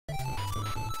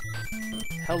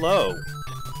hello.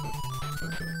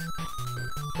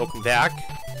 Welcome back.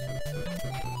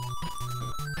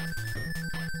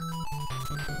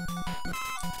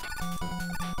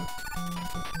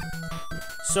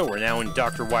 So, we're now in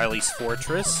Dr. Wily's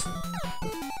fortress.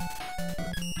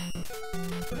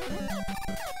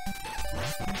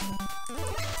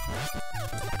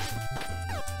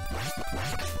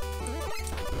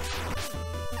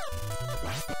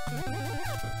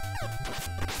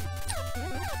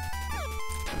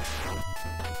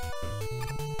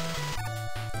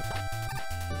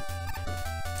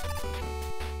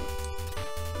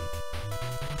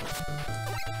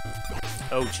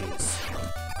 Oh, jeez.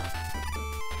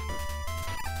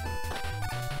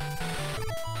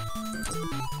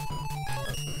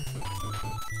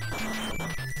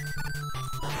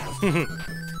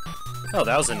 Oh,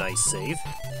 that was a nice save.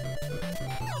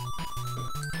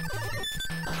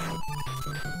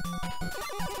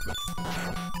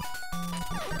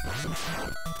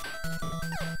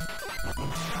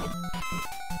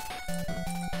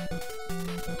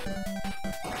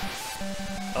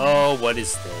 Oh, what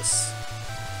is this?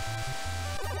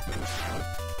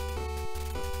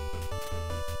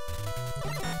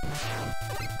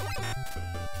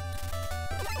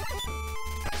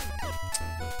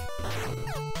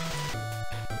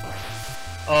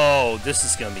 Oh, this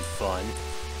is gonna be fun.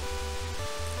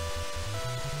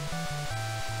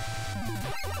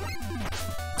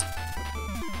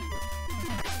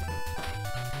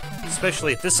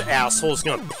 Especially if this asshole's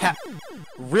gonna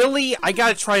Really? I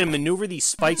gotta try to maneuver these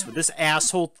spikes with this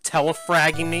asshole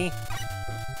telefragging me?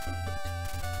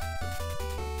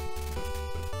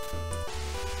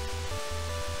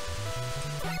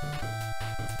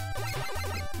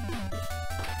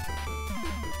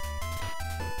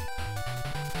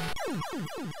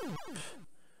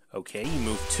 Okay, you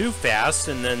move too fast,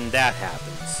 and then that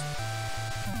happens.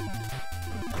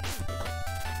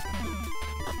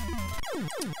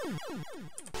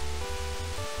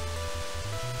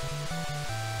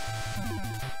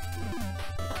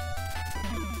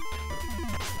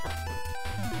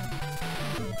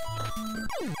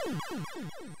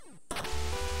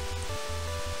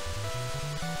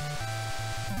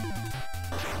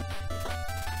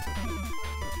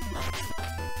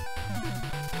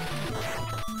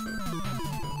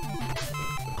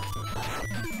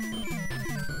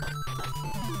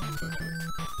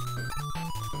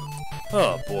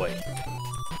 Oh, boy.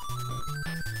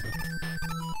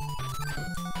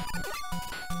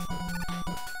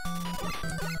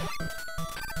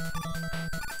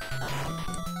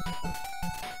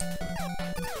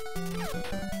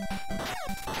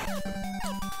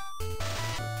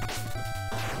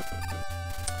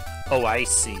 Oh, I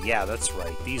see. Yeah, that's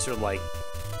right. These are like...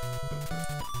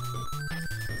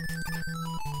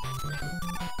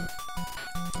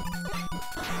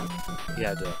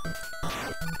 Yeah,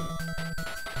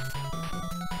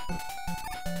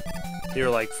 they're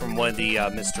like from one of the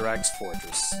Mr. X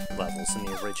Fortress levels in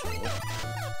the original.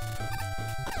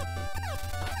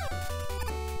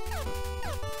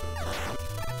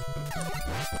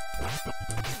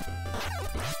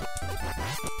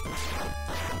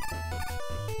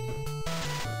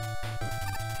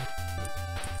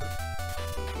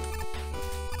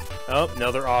 Oh,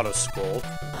 another auto-scroll.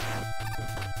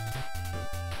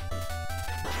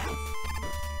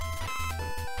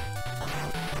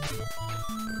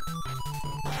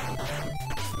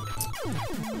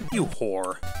 You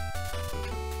whore.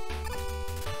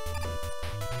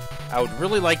 I would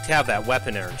really like to have that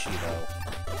weapon energy, though.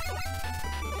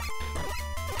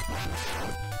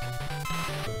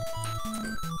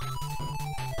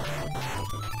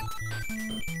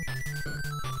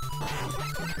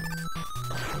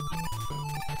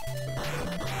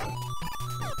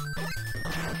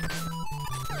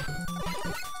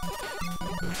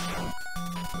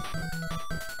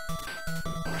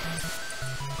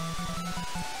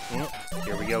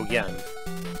 Here we go again.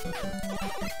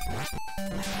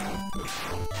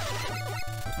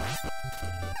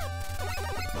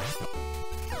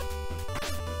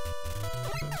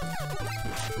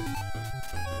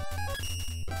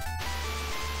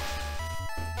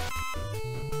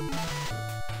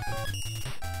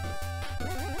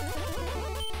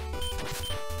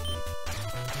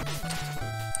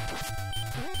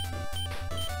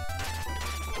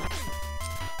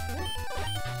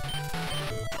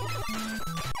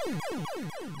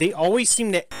 They always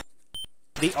seem to...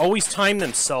 They always time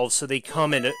themselves so they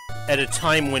come at a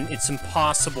time when it's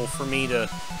impossible for me to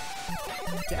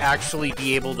actually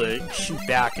be able to shoot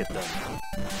back at them.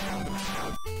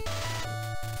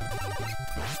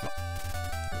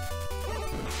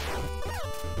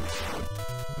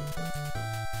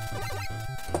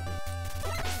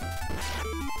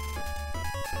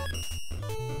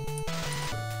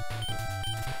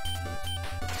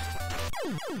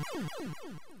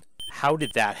 How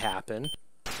did that happen?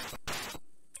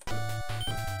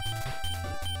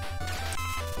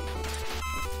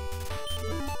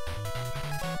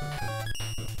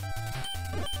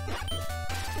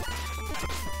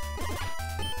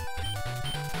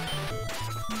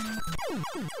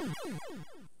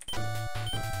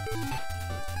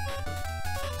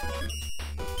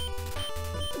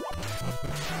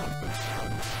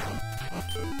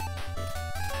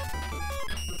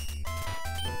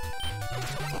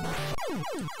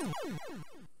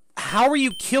 How are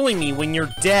you killing me when you're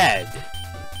dead?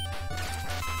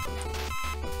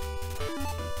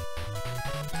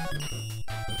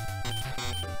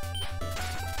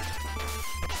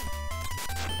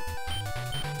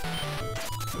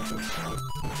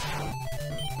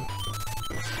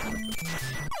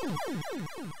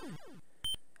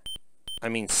 I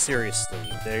mean, seriously,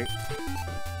 they're...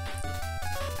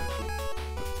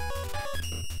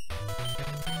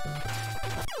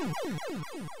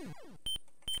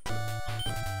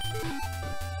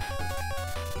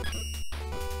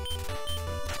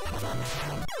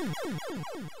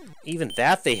 Even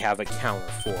that they have a counter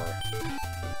for.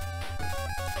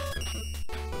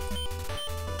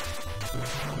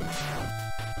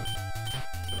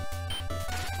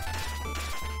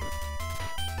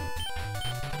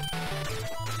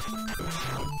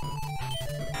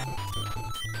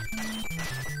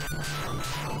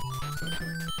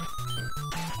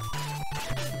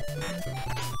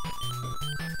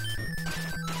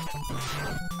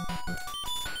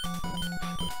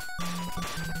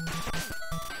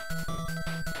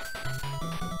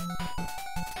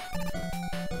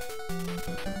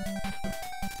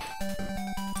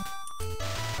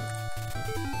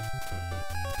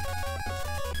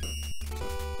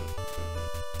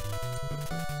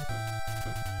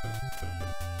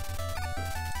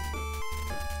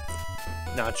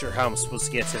 Not sure how I'm supposed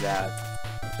to get to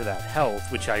that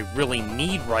health, which I really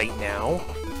need right now.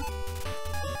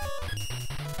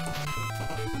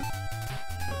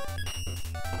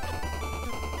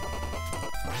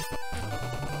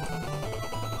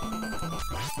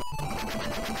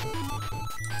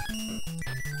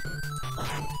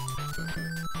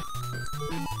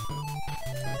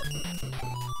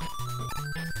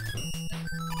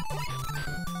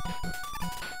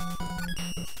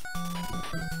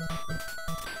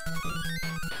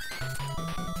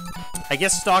 I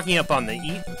guess stocking up on the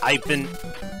E... I've been...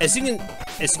 As you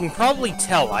can probably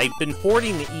tell, I've been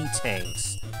hoarding the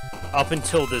E-tanks up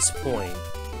until this point.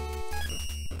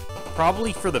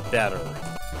 Probably for the better.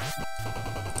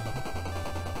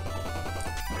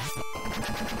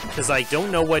 Because I don't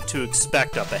know what to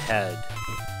expect up ahead.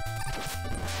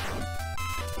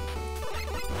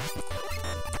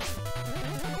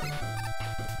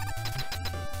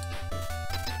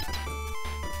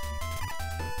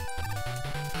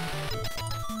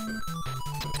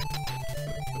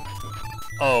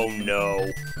 Oh no.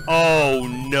 Oh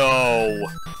no!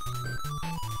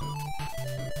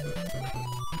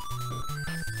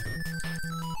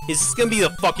 Is this gonna be the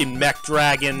fucking mech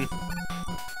dragon?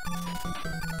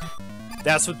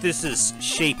 That's what this is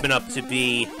shaping up to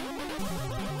be.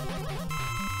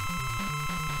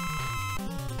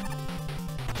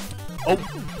 Oh!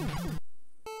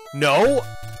 No?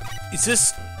 Is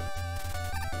this...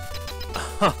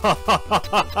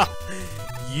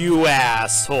 You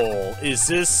asshole. Is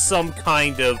this some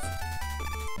kind of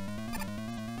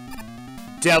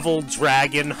devil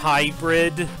dragon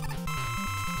hybrid?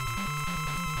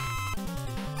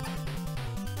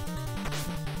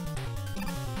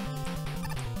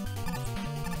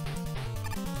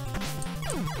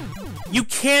 You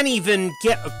can't even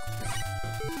get a...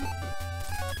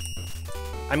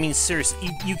 I mean, seriously,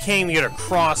 you can't even get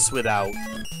across without...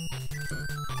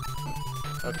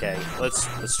 Okay,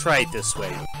 let's try it this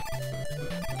way.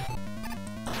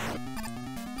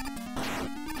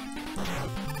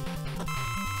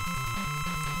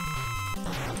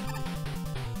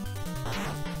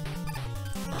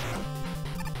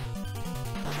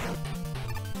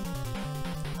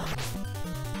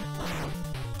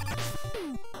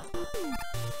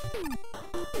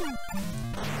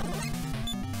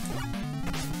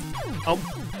 Oh,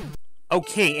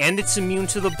 okay, and it's immune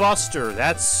to the Buster.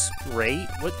 That's great.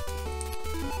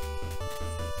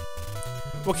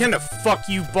 What kind of fuck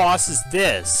you boss is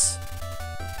this?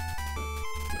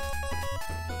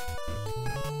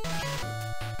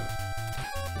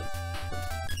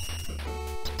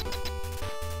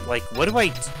 Like, what do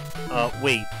I...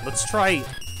 wait, let's try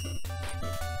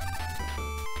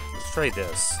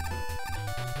this.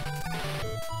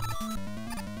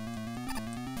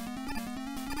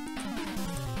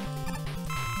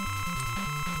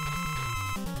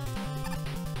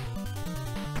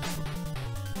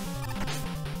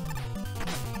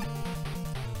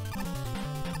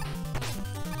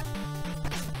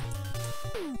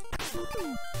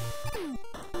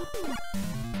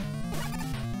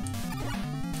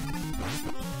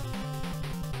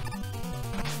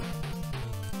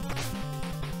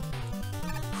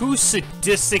 Whose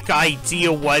sadistic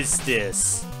idea was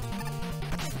this?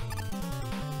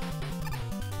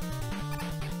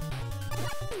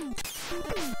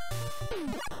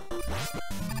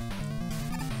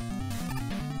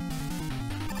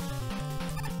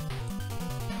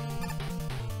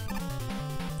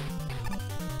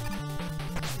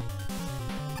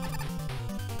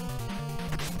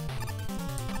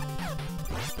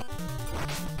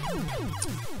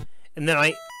 And then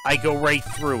I go right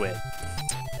through it.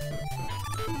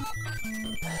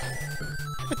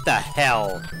 What the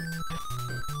hell?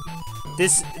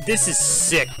 This is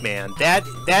sick, man. That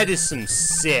is some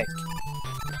sick.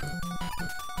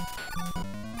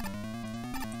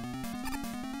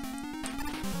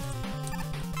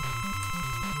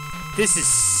 This is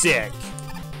sick.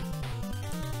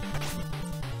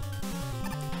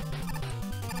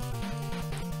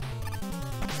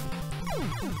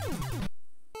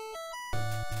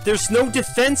 There's no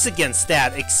defense against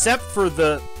that, except for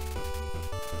the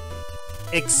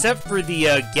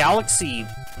Galaxy...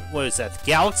 What is that?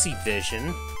 Galaxy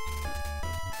Vision.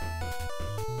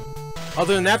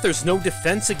 Other than that, there's no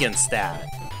defense against that.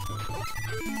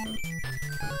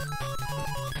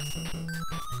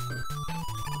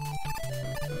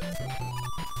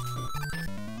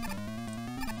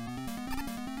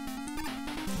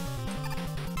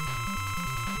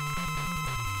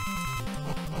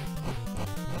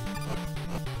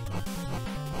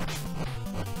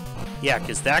 Yeah,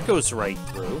 because that goes right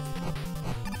through.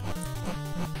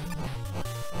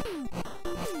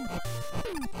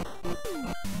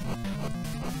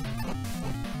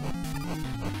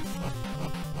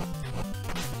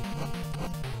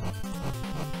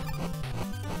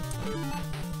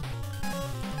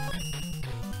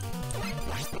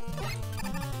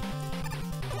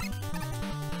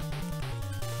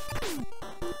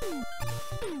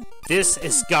 This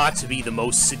has got to be the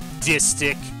most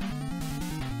sadistic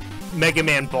Mega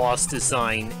Man boss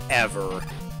design ever.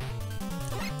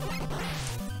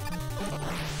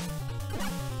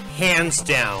 Hands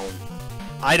down.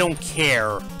 I don't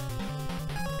care.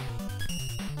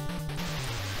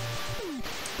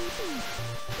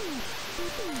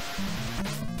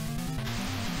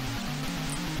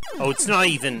 Oh, it's not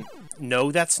even...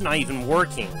 No, that's not even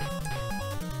working.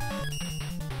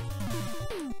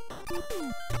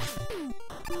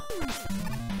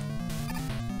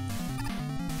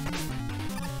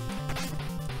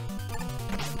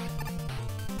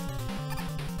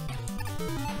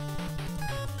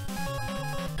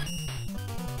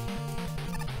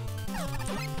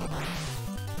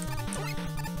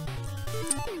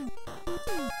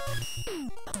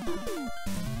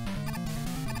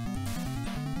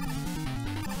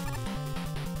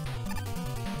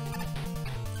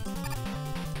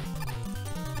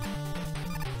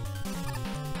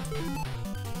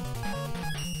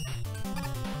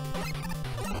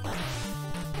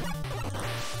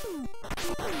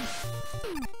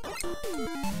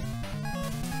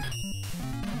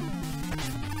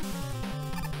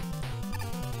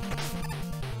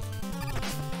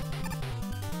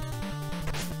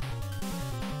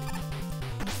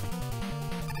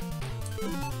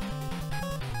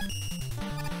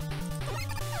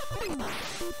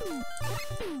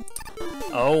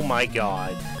 Oh my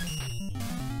god.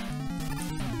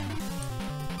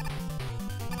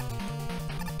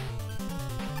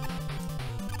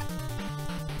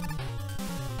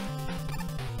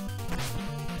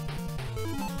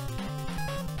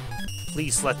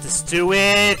 Please let this do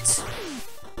it!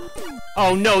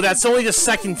 Oh no, that's only the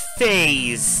second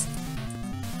phase!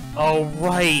 Oh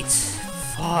right.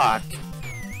 Fuck.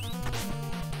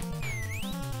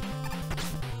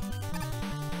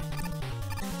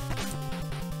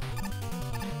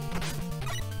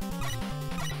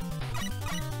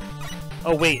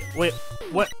 Oh, wait,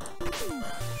 what?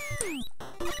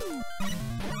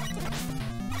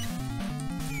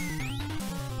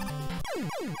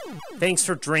 Thanks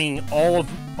for draining all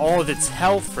of its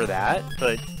health for that,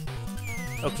 but...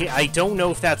 Okay, I don't know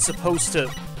if that's supposed to...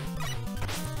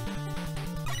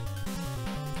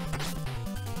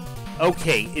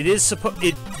 Okay, it is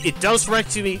it does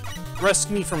rescue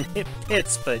me from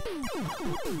hits, but...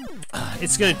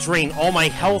 it's gonna drain all my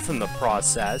health in the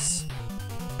process.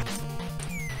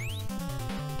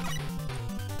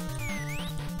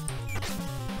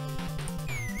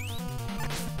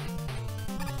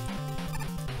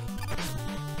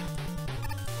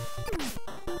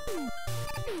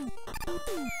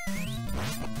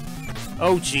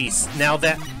 Oh jeez, now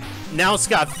it's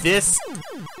got this.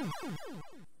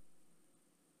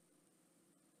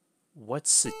 What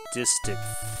sadistic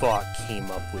fuck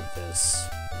came up with this?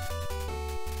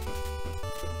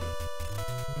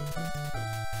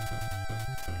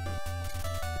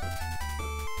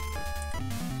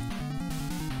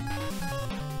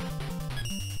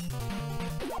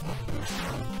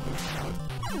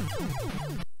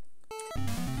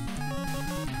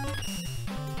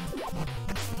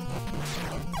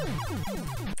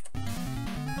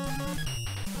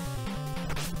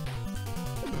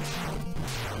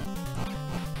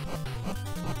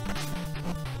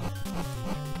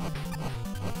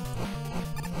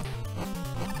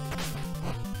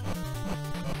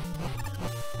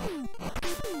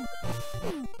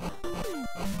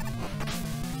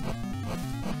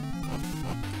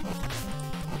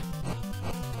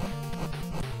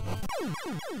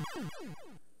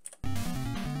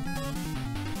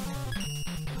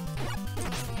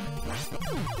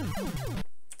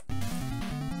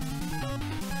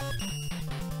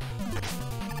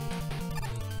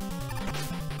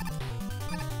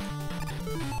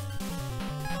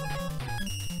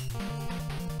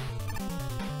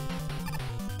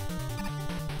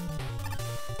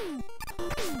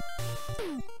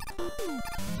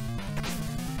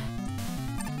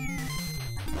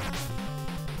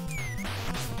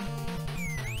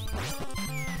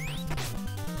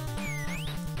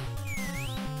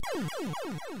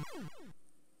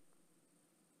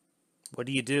 What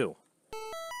do you do?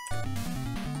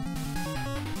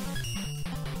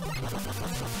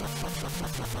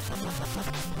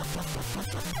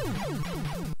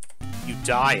 You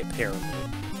die, apparently.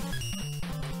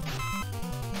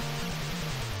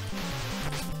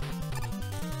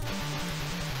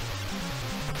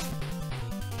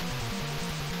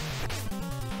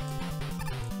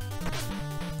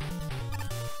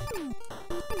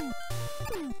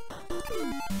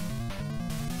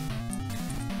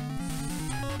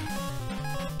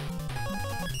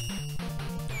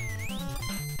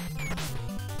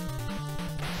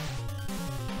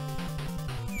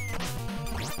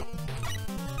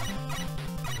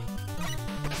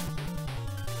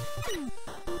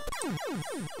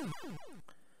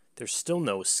 There's still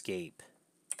no escape.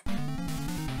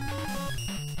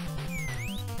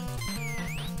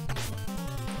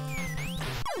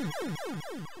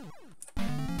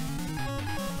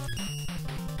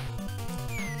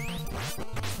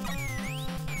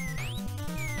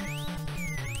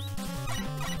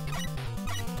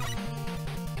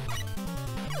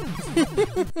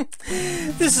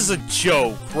 This is a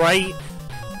joke, right?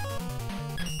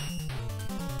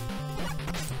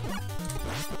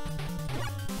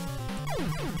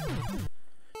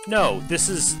 No, this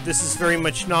is very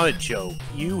much not a joke.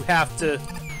 You have to...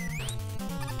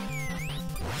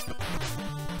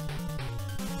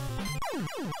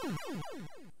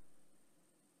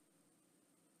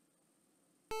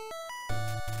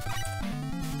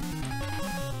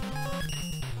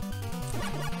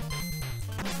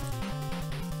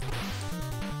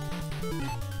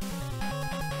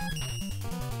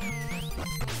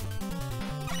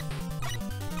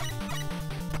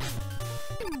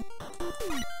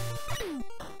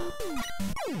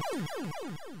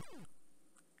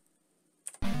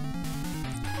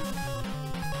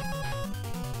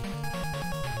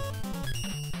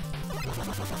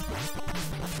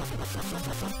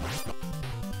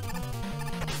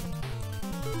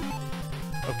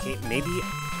 Okay, maybe...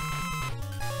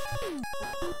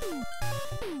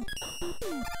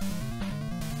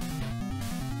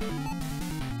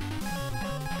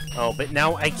 Oh, but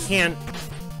now I can't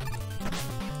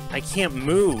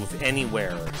move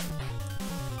anywhere.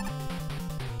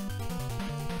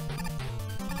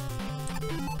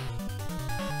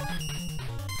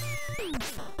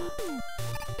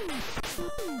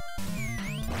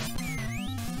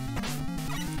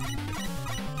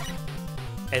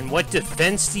 And what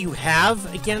defense do you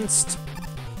have against?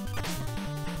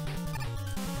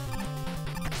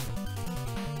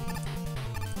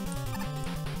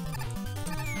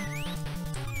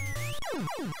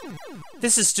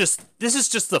 This is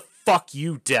just the fuck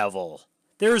you devil.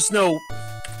 There is no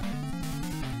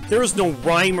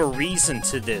rhyme or reason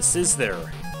to this, is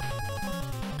there?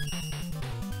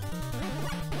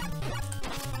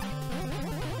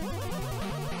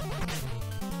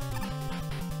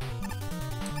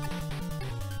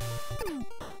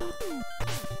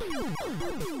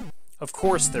 Of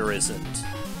course there isn't.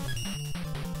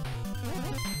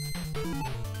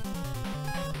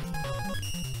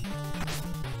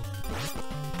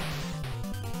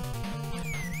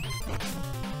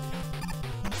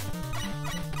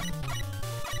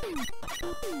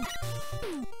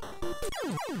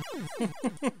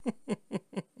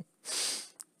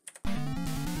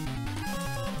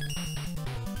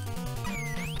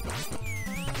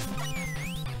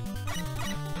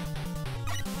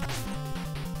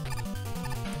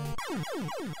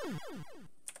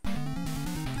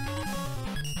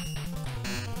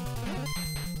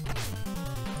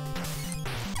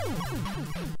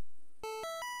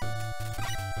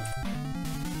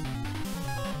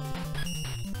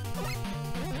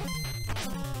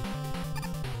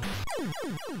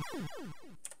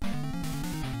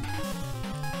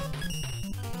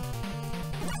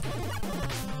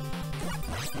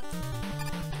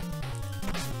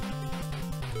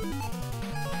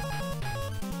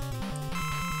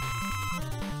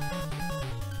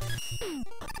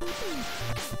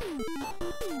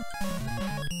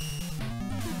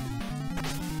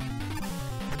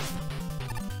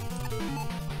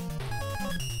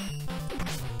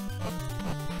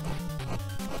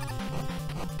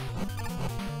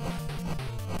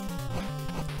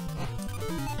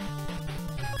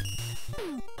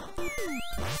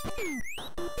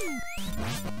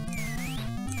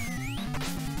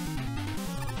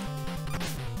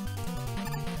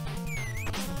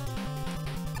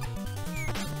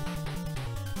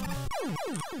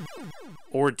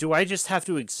 Or do I just have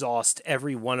to exhaust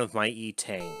every one of my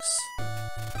E-tanks?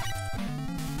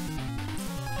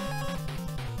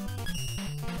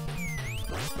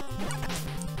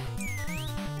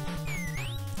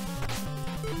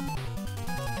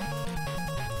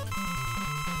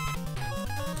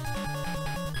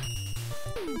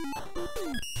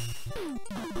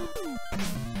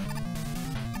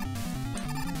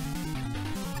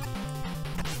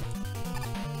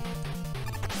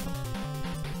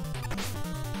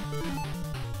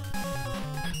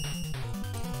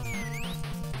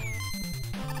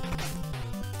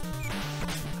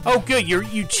 Oh, good.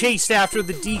 You chased after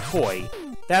the decoy.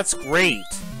 That's great.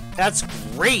 That's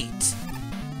great.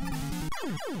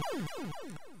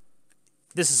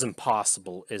 This is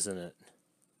impossible, isn't it?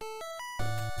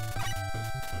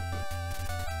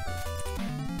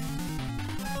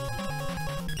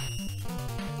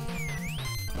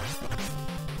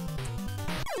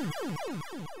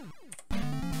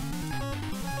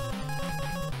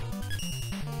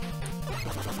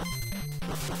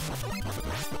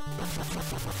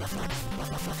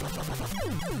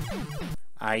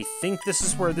 I think this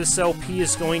is where this LP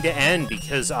is going to end,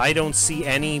 because I don't see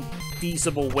any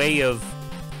feasible way of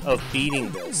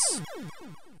beating this.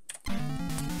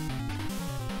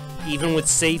 Even with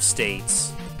save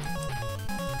states.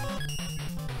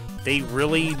 They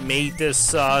really made this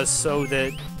so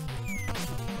that...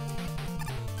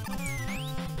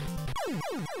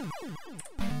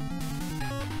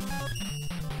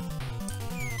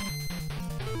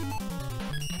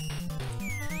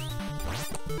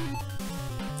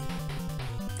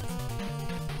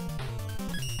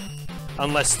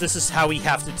 Unless this is how we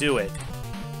have to do it.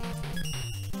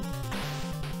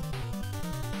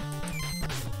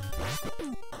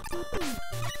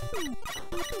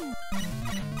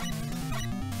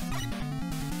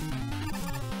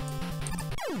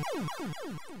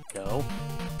 No.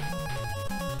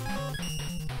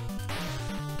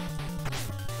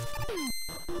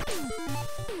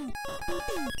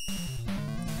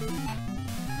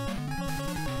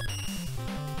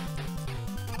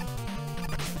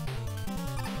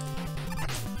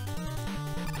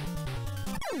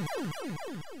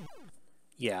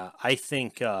 Yeah, I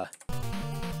think,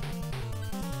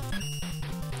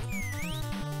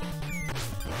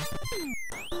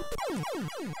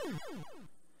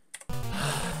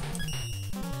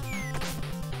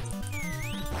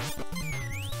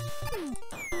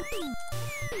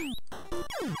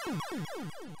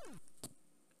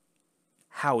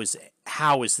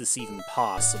 How is this even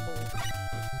possible?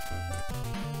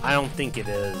 I don't think it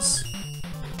is.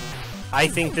 I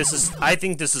think this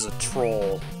is a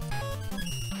troll.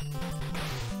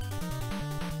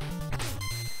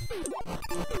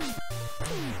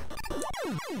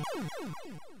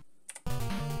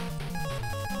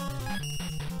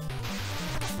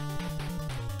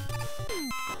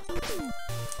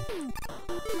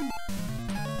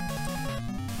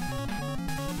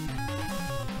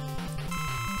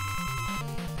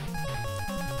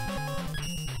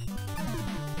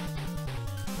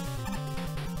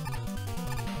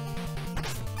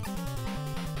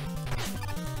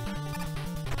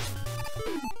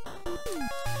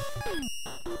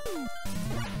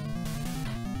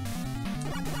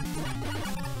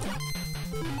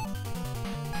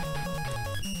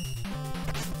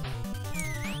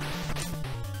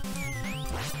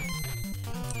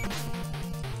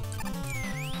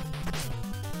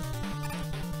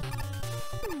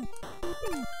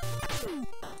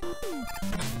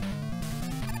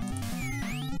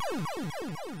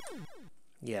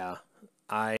 Yeah,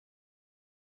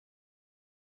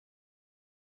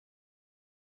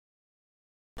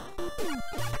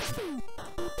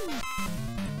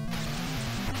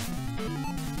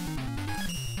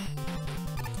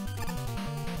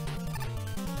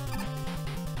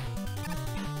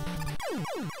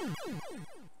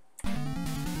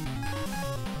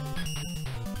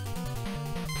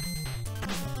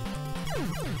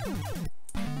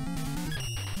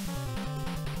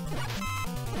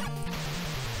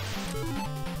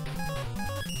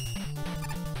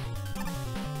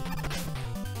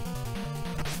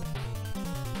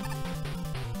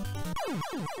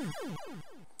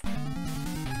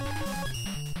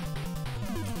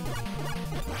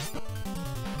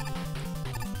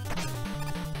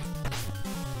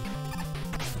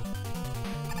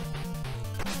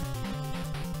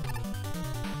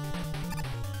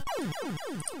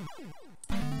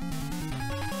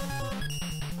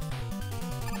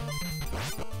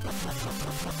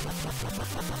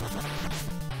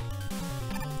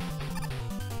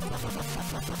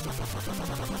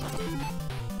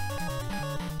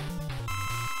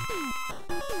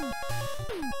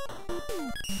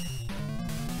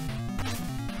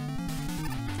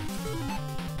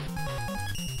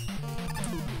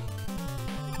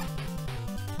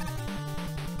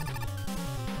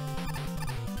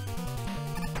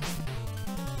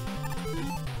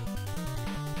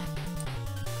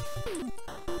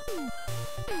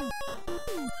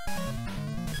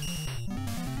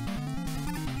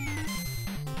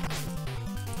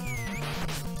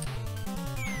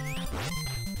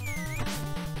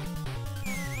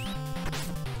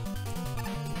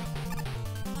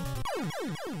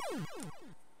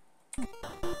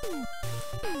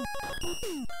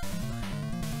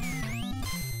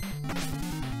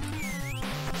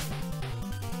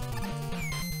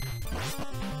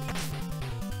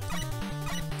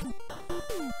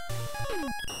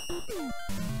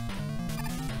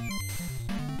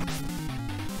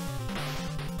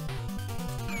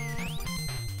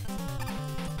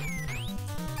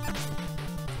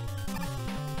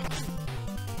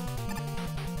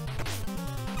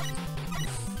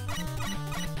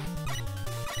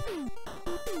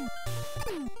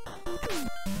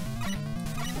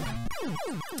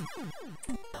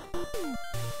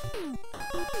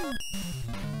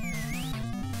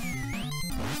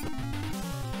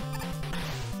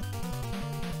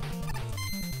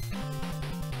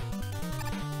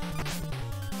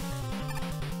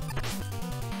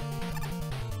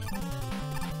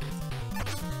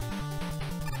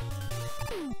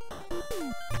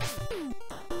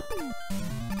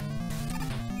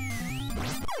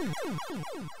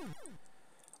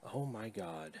 Oh my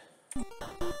god.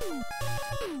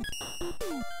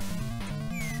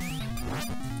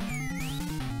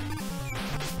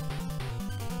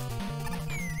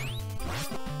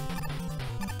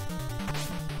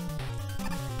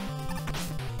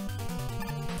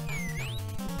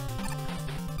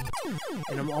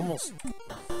 And I'm almost...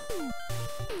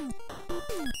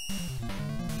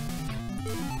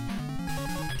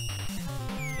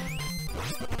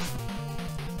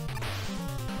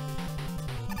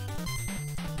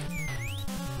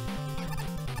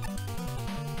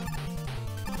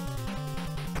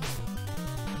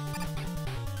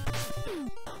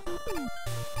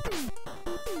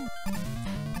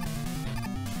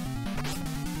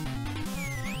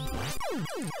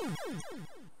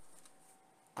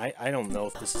 I don't know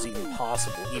if this is even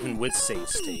possible, even with save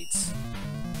states.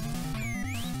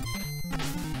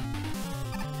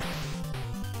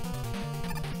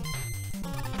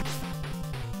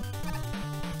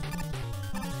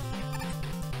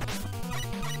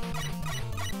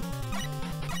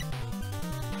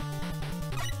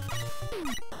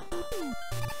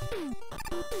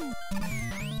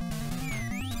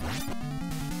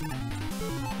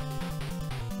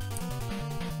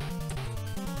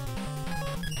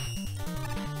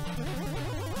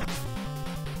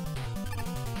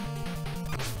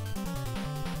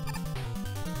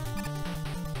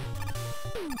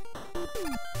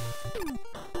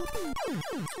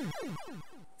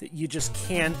 That you just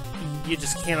can't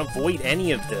avoid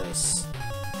any of this.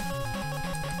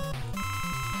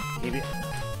 Maybe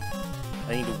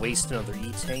I need to waste another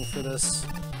E-Tank for this,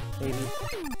 maybe?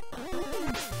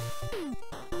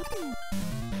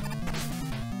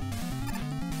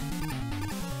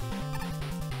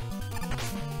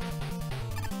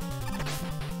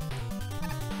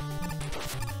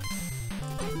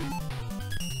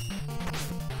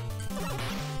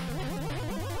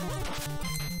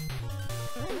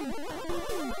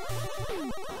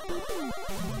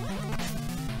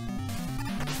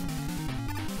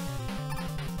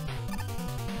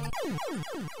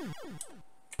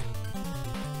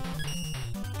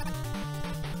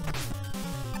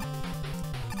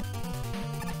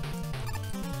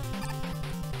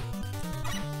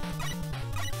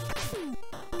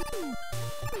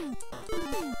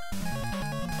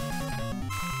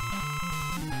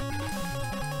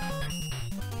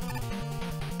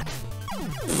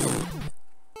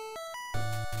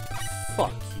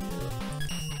 Fuck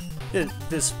you.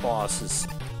 This boss is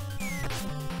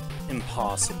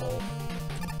impossible.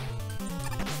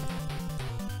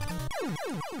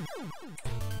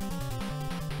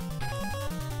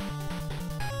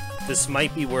 This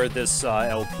might be where this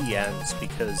LP ends,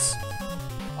 because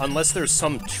unless there's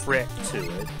some trick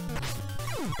to it.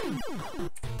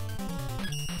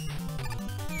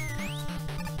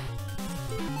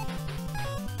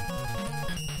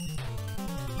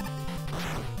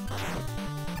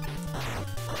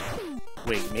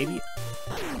 Wait, maybe...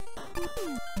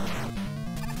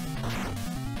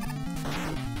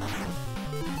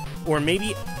 Or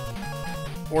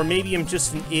maybe I'm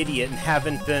just an idiot and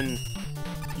haven't been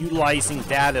utilizing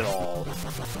that at all.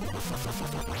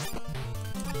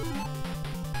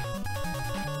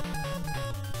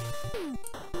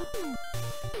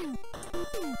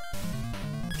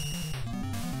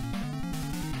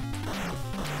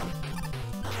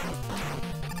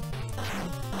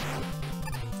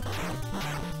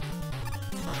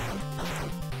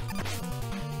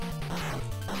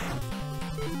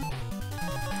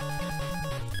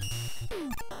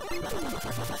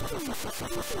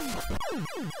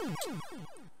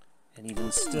 And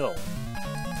even still.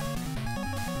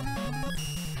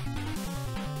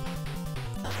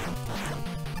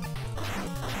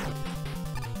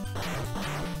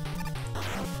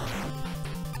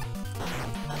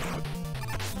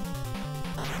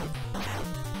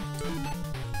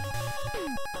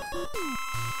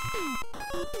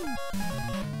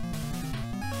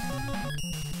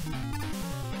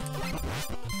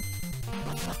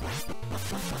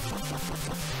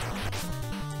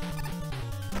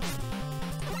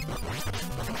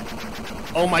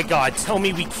 Oh my god, tell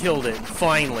me we killed it,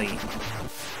 finally.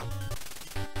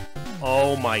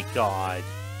 Oh my god.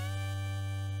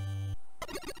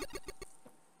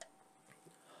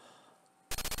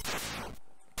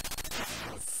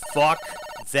 Fuck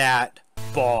that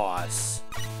boss.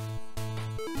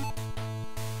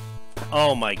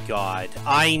 Oh my god,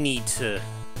 I need to...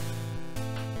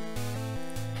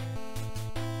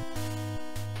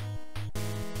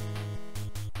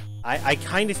 I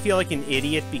kind of feel like an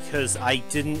idiot because I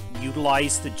didn't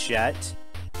utilize the jet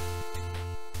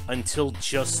until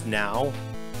just now.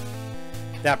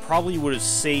 That probably would have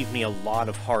saved me a lot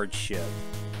of hardship.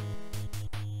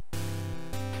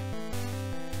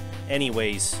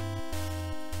 Anyways,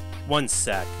 one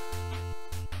sec.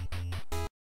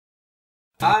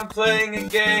 I'm playing a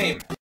game.